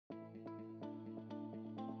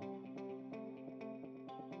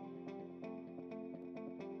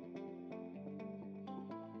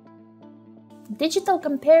Digital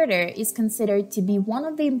comparator is considered to be one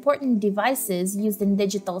of the important devices used in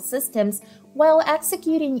digital systems while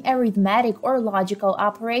executing arithmetic or logical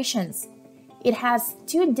operations. It has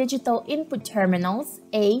two digital input terminals,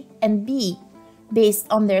 A and B. Based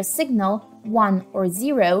on their signal, 1 or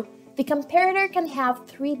 0, the comparator can have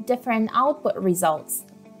three different output results.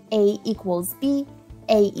 A equals B,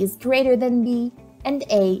 A is greater than B, and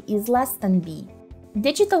A is less than B.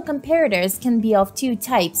 Digital comparators can be of two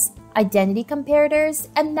types: identity comparators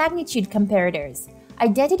and magnitude comparators.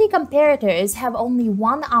 Identity comparators have only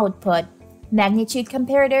one output. Magnitude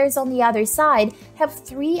comparators, on the other side, have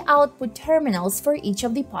three output terminals for each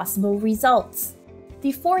of the possible results.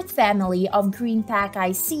 The fourth family of GreenPAK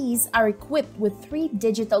ICs are equipped with three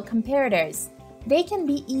digital comparators. They can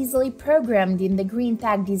be easily programmed in the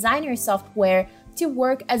GreenPAK Designer software to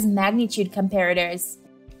work as magnitude comparators.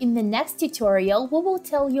 In the next tutorial, we will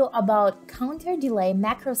tell you about counter delay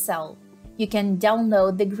macro cell. You can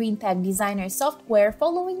download the GreenPAK Designer software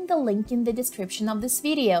following the link in the description of this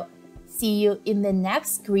video. See you in the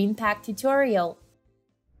next GreenPAK tutorial.